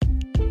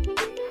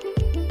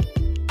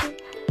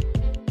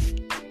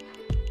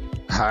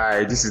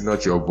Hi, this is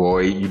not your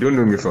boy. You don't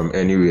know me from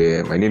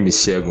anywhere. My name is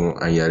Shegun,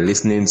 and you're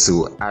listening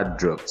to Ad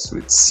Drops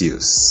with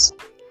Seals.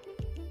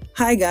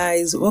 Hi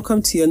guys,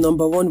 welcome to your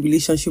number one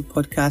relationship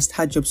podcast,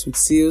 Ad Drops with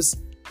Seals.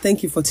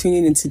 Thank you for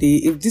tuning in today.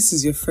 If this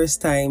is your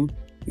first time,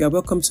 you are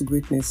welcome to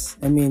greatness.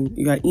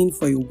 You are in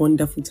for a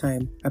wonderful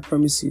time. I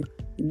promise you.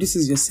 If this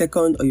is your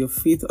second or your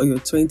fifth or your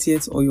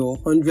 20th or your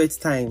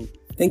 100th time,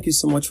 thank you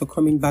so much for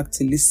coming back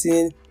to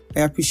listen.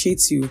 I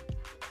appreciate you.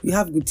 You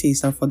have good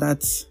taste, and for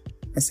that,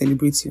 I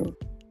celebrate you.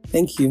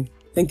 Thank you.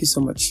 Thank you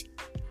so much.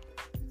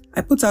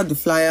 I put out the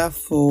flyer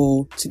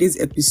for today's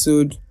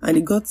episode and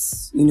it got,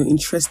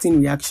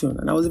 interesting reaction.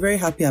 And I was very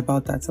happy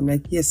about that. I'm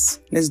like, yes,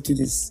 let's do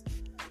this.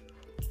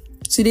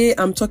 Today,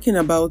 I'm talking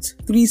about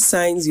 3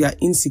 signs you are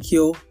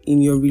insecure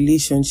in your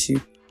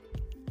relationship.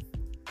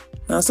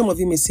 Now, some of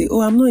you may say,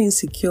 oh, I'm not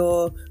insecure.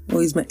 Oh,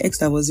 it's my ex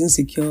that was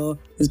insecure.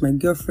 It's my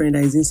girlfriend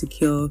that is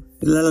insecure.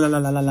 La la la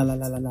la la la la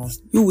la la.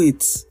 You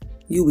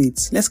wait.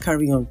 Let's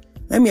carry on.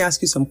 Let me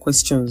ask you some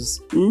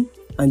questions.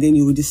 And then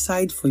you will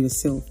decide for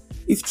yourself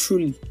if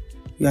truly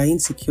you are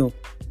insecure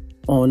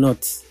or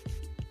not.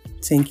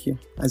 Thank you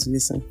as you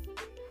listen.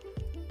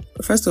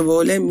 First of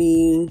all, let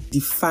me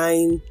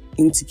define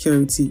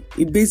insecurity.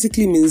 It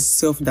basically means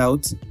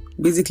self-doubt.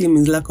 Basically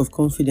means lack of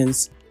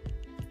confidence.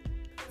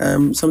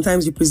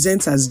 Sometimes it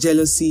presents as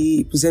jealousy,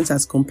 it presents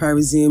as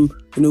comparison.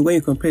 When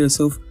you compare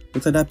yourself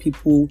with other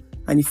people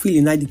and you feel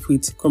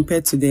inadequate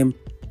compared to them.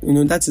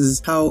 That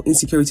is how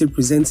insecurity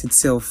presents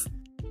itself.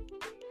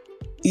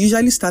 It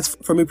usually starts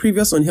from a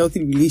previous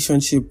unhealthy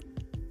relationship,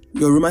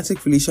 your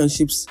romantic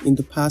relationships in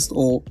the past,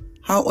 or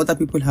how other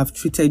people have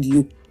treated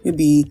you.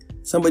 Maybe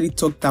somebody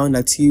talked down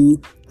at you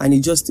and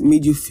it just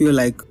made you feel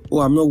like,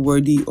 oh, I'm not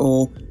worthy,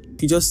 or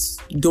you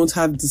just don't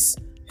have this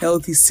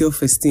healthy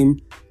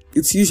self-esteem.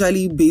 It's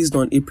usually based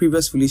on a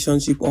previous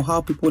relationship or how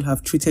people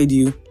have treated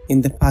you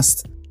in the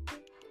past.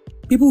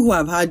 People who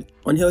have had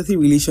unhealthy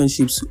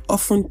relationships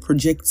often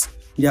project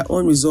their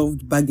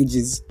unresolved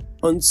baggages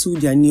onto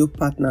their new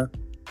partner,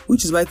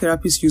 which is why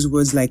therapists use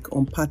words like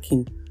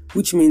unpacking,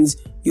 which means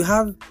you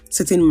have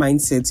certain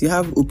mindsets, you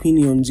have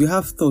opinions, you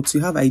have thoughts,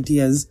 you have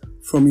ideas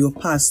from your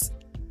past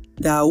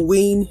that are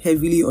weighing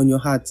heavily on your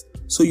heart.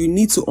 So you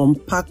need to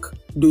unpack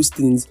those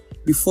things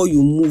before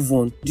you move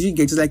on. Do you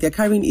get it? It's like you're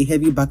carrying a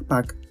heavy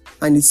backpack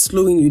and it's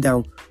slowing you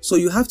down. So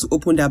you have to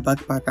open that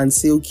backpack and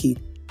say, okay,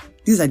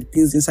 these are the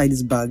things inside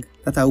this bag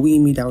that are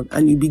weighing me down.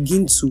 And you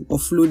begin to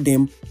offload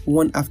them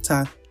one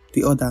after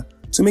the other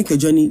to make your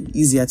journey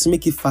easier, to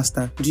make it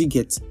faster. Do you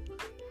get?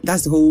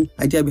 That's the whole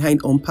idea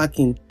behind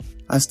unpacking,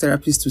 as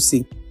therapists will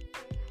say.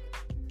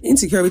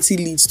 Insecurity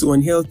leads to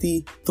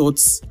unhealthy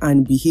thoughts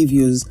and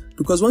behaviors,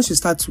 because once you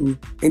start to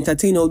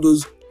entertain all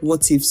those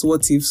what ifs,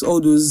 all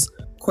those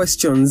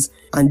questions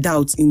and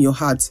doubts in your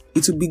heart,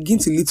 it will begin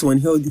to lead to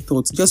unhealthy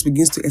thoughts. It just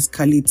begins to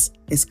escalate,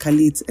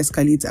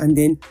 and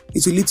then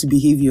it will lead to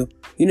behavior.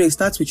 It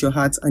starts with your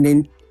heart and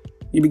then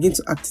you begin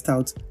to act it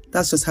out.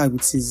 That's just how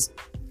it is.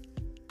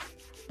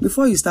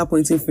 Before you start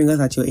pointing fingers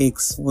at your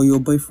ex or your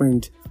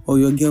boyfriend or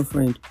your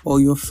girlfriend or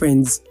your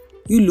friends,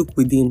 you look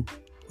within.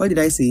 What did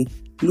I say?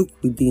 Look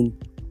within.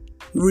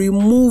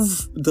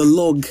 Remove the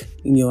log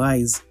in your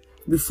eyes.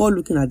 Before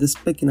looking at the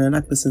speck in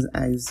another person's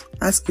eyes,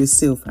 ask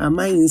yourself, am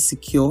I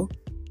insecure?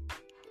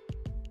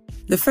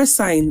 The first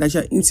sign that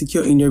you're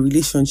insecure in your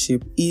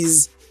relationship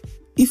is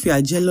if you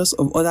are jealous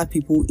of other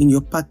people in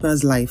your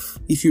partner's life.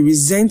 If you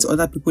resent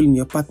other people in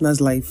your partner's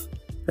life,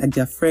 like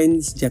their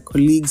friends, their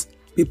colleagues,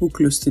 people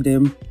close to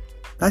them,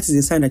 that is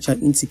a sign that you're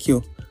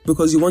insecure.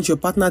 Because you want your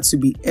partner to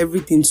be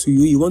everything to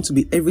you. You want to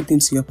be everything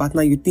to your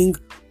partner. You think,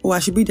 oh, I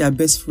should be their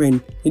best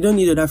friend. You don't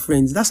need other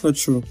friends. That's not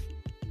true.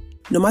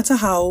 No matter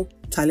how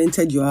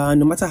talented you are,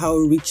 no matter how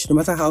rich, no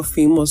matter how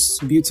famous,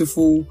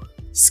 beautiful,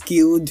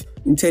 skilled,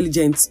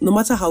 intelligent, no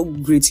matter how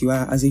great you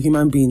are as a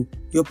human being,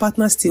 your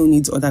partner still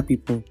needs other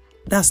people.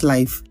 That's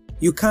life.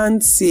 You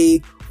can't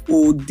say,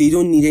 oh, they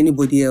don't need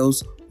anybody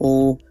else,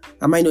 or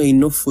am I not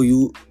enough for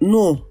you?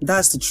 No,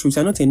 that's the truth.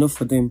 You're not enough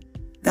for them.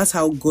 That's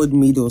how God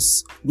made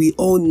us. We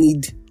all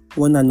need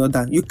one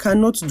another. You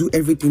cannot do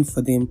everything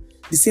for them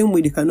the same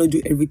way they cannot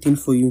do everything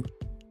for you.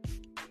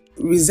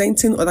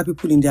 Resenting other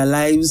people in their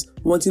lives,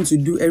 wanting to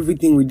do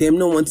everything with them,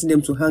 not wanting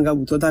them to hang out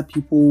with other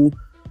people,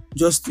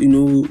 just,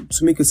 to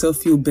make yourself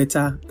feel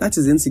better. That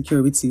is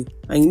insecurity.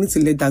 And you need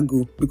to let that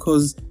go,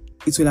 because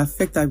it will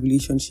affect that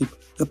relationship.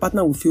 Your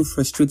partner will feel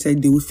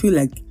frustrated. They will feel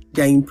like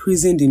they are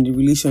imprisoned in the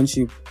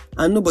relationship.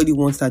 And nobody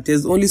wants that.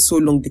 There's only so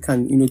long they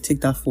can,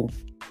 take that for.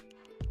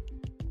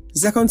 The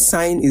second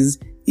sign is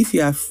if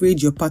you're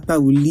afraid your partner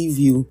will leave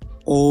you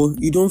or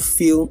you don't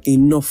feel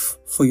enough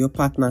for your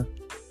partner.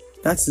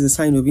 That is a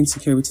sign of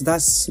insecurity.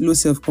 That's low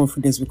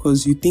self-confidence,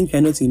 because you think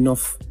you're not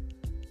enough.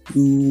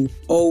 You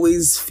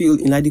always feel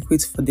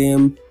inadequate for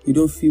them. You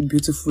don't feel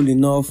beautiful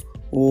enough,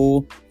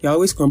 or you're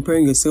always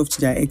comparing yourself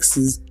to their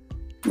exes.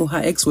 Oh,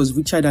 her ex was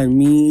richer than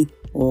me,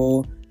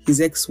 or his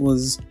ex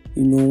was,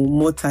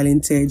 more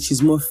talented.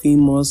 She's more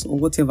famous, or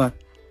whatever.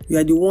 You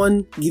are the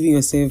one giving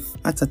yourself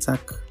heart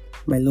attack.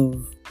 My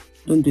love,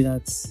 don't do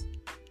that.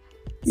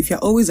 If you're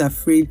always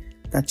afraid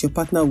that your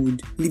partner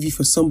would leave you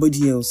for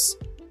somebody else.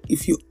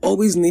 If you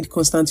always need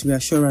constant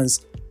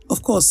reassurance,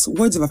 of course,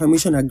 words of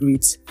affirmation are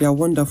great. They are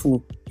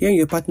wonderful. Hearing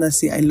your partner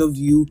say, I love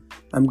you,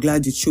 I'm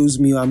glad you chose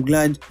me, or I'm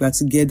glad we are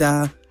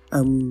together,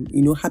 I'm,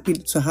 happy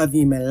to have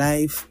you in my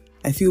life,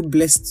 I feel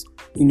blessed,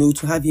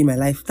 to have you in my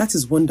life. That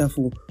is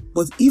wonderful.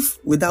 But if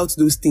without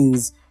those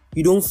things,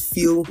 you don't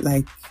feel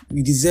like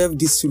you deserve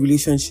this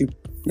relationship,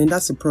 then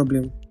that's a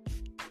problem.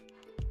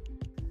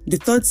 The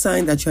third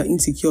sign that you are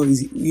insecure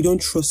is you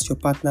don't trust your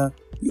partner.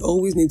 You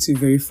always need to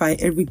verify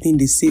everything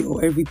they say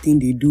or everything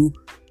they do.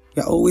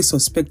 You're always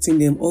suspecting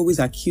them, always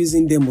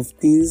accusing them of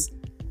things.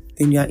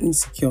 Then you are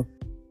insecure.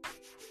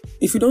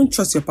 If you don't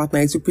trust your partner,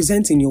 it will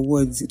present in your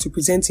words, it will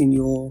present in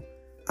your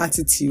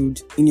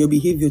attitude, in your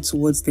behavior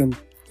towards them.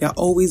 You're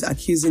always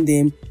accusing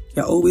them.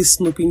 You're always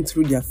snooping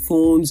through their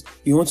phones.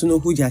 You want to know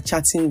who they're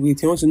chatting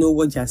with. You want to know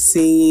what they're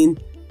saying.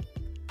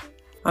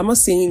 I'm not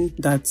saying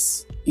that,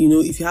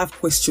 if you have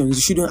questions,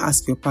 you shouldn't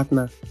ask your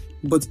partner.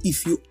 But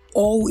if you're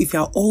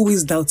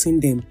always doubting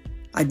them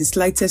at the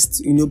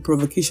slightest,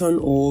 provocation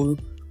or,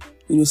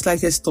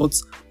 slightest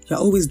thoughts, you're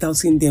always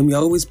doubting them. You're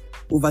always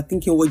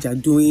overthinking what they're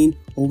doing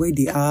or where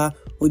they are,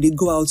 or they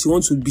go out. You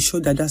want to be sure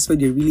that that's where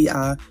they really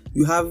are.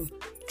 You have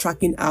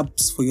tracking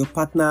apps for your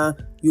partner.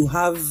 You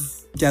have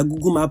their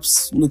Google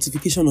Maps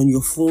notification on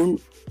your phone.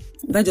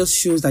 That just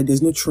shows that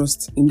there's no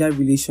trust in that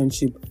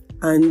relationship.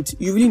 And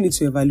you really need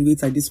to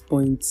evaluate at this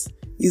point,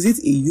 is it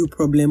a you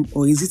problem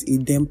or is it a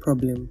them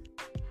problem?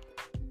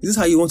 Is this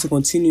how you want to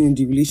continue in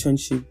the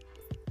relationship?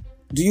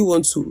 Do you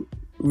want to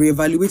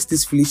reevaluate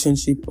this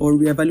relationship or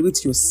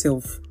reevaluate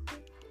yourself?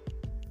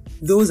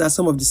 Those are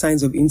some of the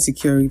signs of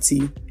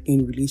insecurity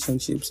in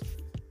relationships.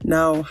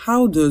 Now,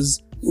 how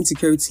does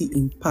insecurity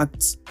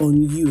impact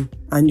on you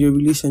and your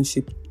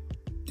relationship?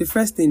 The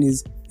first thing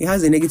is it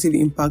has a negative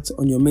impact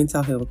on your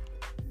mental health,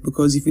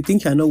 because if you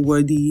think you're not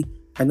worthy,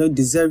 you're not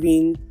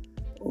deserving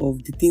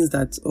of the things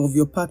of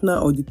your partner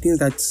or the things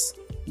that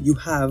you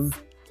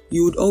have,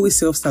 you would always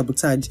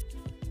self-sabotage.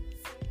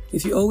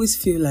 If you always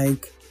feel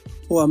like,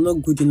 I'm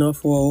not good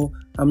enough, or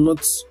I'm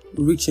not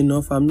rich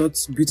enough, I'm not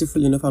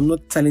beautiful enough, I'm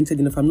not talented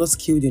enough, I'm not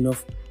skilled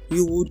enough,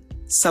 you would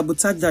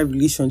sabotage that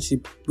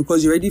relationship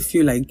because you already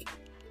feel like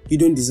you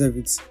don't deserve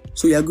it.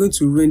 So you are going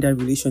to ruin that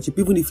relationship,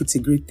 even if it's a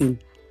great thing.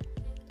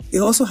 It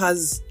also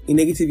has a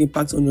negative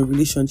impact on your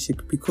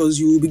relationship because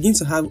you will begin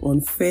to have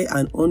unfair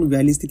and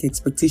unrealistic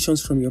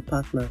expectations from your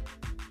partner,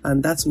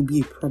 and that will be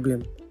a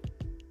problem.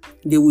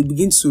 They will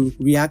begin to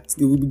react,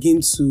 they will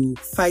begin to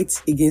fight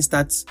against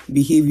that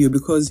behavior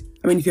because,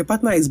 if your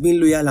partner is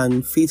being loyal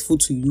and faithful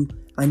to you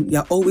and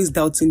you're always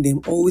doubting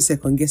them, always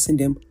second-guessing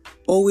them,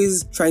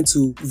 always trying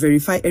to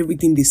verify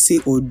everything they say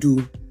or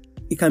do,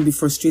 it can be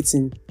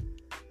frustrating.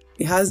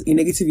 It has a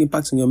negative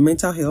impact on your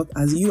mental health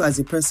as you as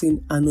a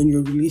person and on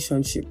your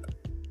relationship.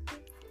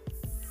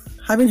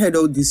 Having heard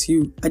all this,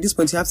 at this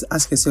point you have to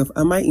ask yourself,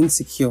 am I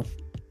insecure?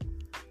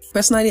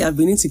 Personally, I've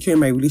been insecure in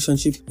my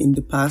relationship in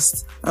the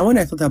past, and when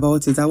I thought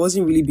about it, I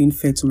wasn't really being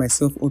fair to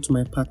myself or to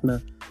my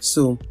partner.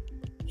 So,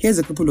 here's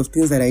a couple of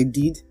things that I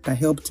did that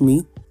helped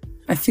me.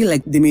 I feel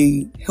like they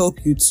may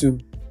help you too.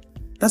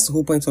 That's the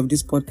whole point of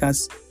this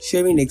podcast,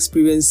 sharing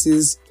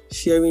experiences,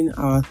 sharing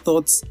our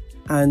thoughts,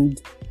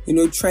 and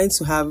trying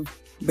to have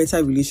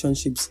better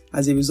relationships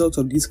as a result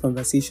of these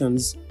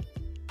conversations.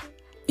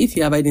 If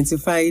you have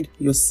identified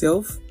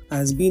yourself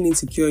as being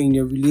insecure in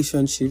your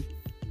relationship,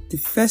 the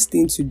first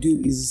thing to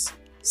do is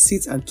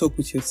sit and talk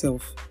with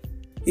yourself.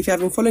 If you have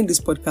been following this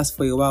podcast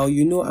for a while,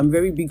 I'm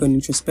very big on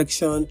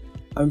introspection.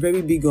 I'm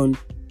very big on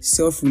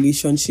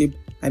self-relationship.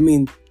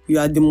 You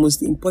are the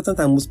most important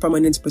and most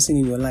permanent person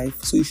in your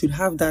life. So you should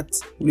have that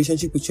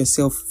relationship with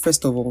yourself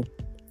first of all.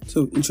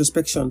 So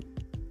introspection.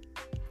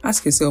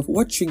 Ask yourself,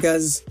 what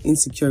triggers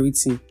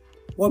insecurity?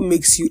 What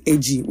makes you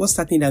edgy? What's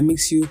that thing that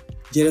makes you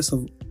jealous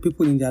of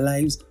people in their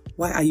lives?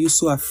 Why are you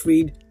so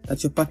afraid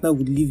that your partner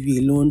would leave you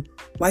alone?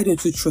 Why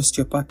don't you trust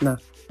your partner?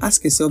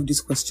 Ask yourself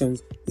these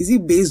questions. Is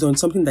it based on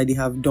something that they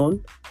have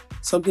done,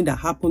 something that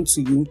happened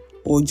to you,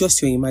 or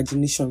just your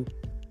imagination?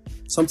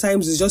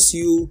 Sometimes it's just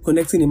you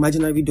connecting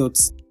imaginary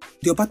dots.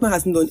 Your partner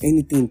hasn't done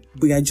anything,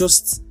 but you're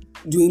just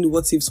doing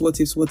what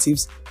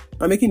ifs,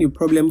 and making a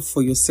problem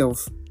for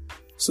yourself.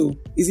 So,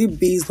 is it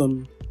based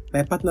on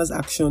my partner's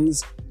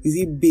actions? Is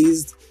it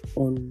based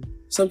on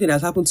something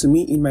that happened to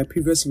me in my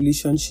previous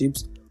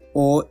relationships?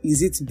 Or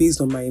is it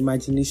based on my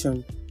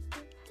imagination?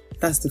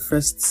 That's the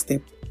first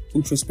step,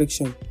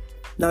 introspection.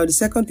 Now, the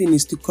second thing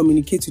is to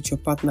communicate with your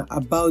partner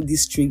about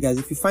these triggers.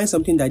 If you find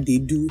something that they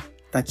do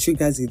that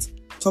triggers it,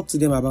 talk to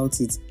them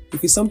about it.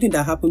 If it's something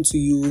that happened to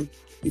you,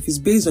 if it's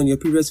based on your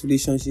previous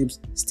relationships,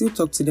 still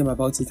talk to them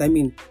about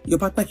it. Your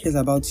partner cares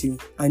about you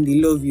and they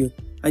love you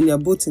and you're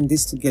both in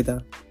this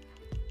together.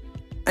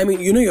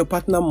 You know your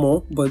partner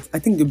more, but I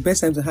think the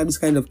best time to have this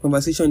kind of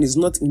conversation is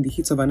not in the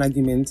heat of an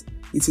argument.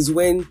 It is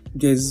when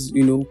there's,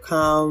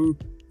 calm,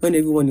 when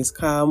everyone is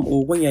calm,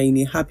 or when you're in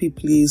a happy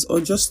place,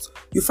 or just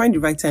you find the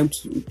right time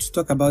to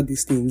talk about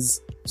these things.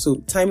 So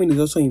timing is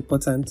also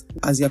important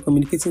as you're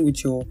communicating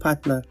with your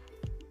partner.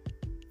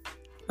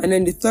 And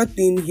then the third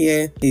thing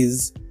here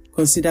is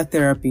consider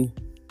therapy.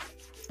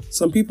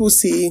 Some people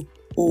say,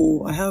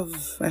 oh, I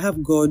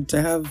have God,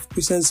 I have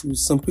Christians.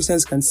 Some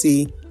Christians can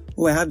say,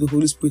 oh, I have the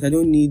Holy Spirit, I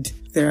don't need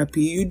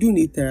therapy. You do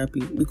need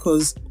therapy,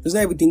 because there's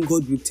not everything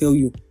God will tell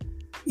you.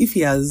 If He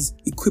has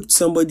equipped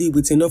somebody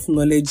with enough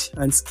knowledge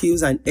and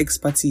skills and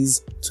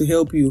expertise to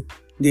help you,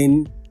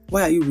 then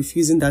why are you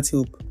refusing that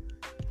help?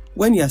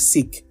 When you are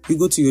sick, you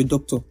go to your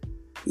doctor.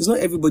 It's not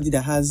everybody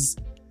that has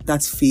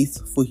that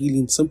faith for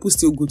healing. Some people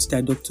still go to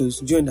their doctors.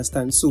 Do you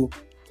understand? So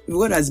if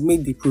God has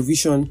made the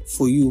provision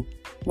for you,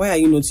 why are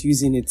you not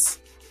using it?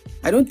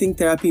 I don't think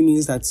therapy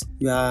means that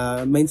you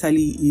are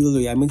mentally ill or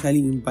you are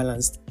mentally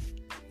imbalanced.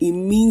 It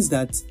means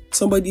that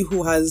somebody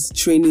who has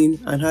training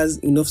and has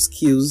enough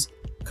skills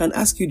can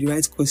ask you the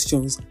right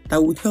questions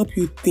that would help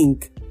you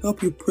think,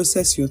 help you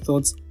process your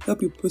thoughts,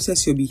 help you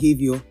process your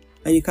behavior,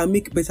 and you can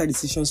make better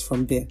decisions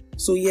from there.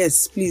 So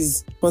yes,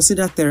 please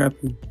consider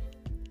therapy.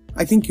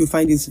 I think you'll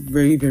find it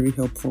very, very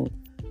helpful.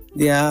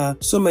 There are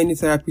so many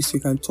therapists you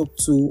can talk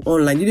to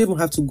online. You don't even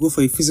have to go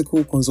for a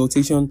physical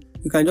consultation.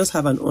 You can just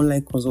have an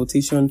online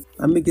consultation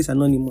and make it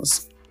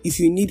anonymous. If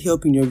you need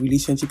help in your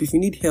relationship, if you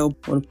need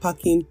help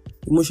unpacking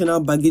emotional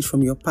baggage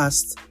from your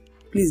past,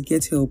 please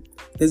get help.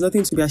 There's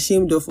nothing to be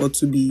ashamed of or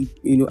to be,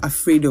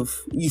 afraid of.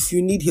 If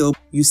you need help,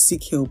 you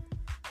seek help.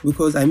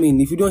 Because,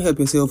 if you don't help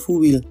yourself, who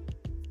will?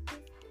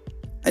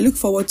 I look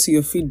forward to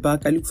your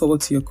feedback. I look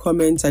forward to your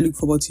comments. I look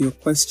forward to your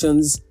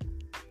questions.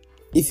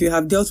 If you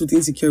have dealt with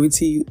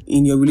insecurity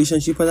in your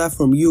relationship, whether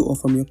from you or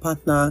from your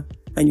partner,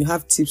 and you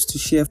have tips to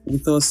share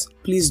with us,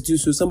 please do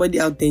so. Somebody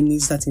out there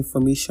needs that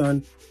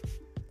information.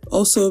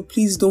 Also,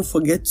 please don't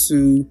forget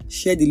to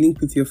share the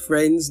link with your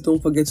friends.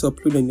 Don't forget to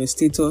upload on your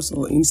status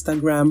or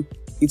Instagram.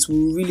 It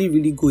will really,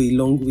 really go a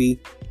long way.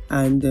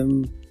 And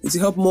it will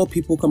help more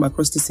people come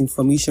across this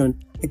information.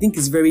 I think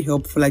it's very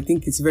helpful. I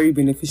think it's very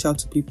beneficial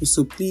to people.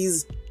 So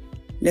please,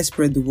 let's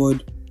spread the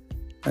word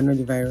and not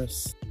the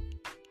virus.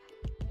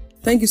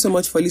 Thank you so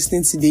much for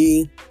listening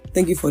today.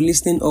 Thank you for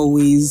listening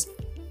always.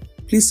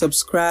 Please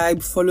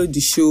subscribe, follow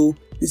the show,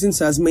 listen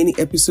to as many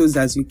episodes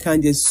as you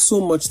can. There's so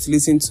much to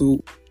listen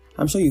to.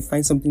 I'm sure you'll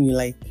find something you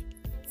like.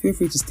 Feel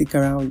free to stick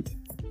around.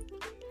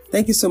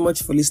 Thank you so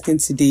much for listening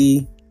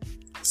today.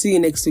 See you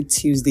next week,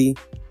 Tuesday.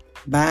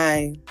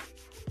 Bye.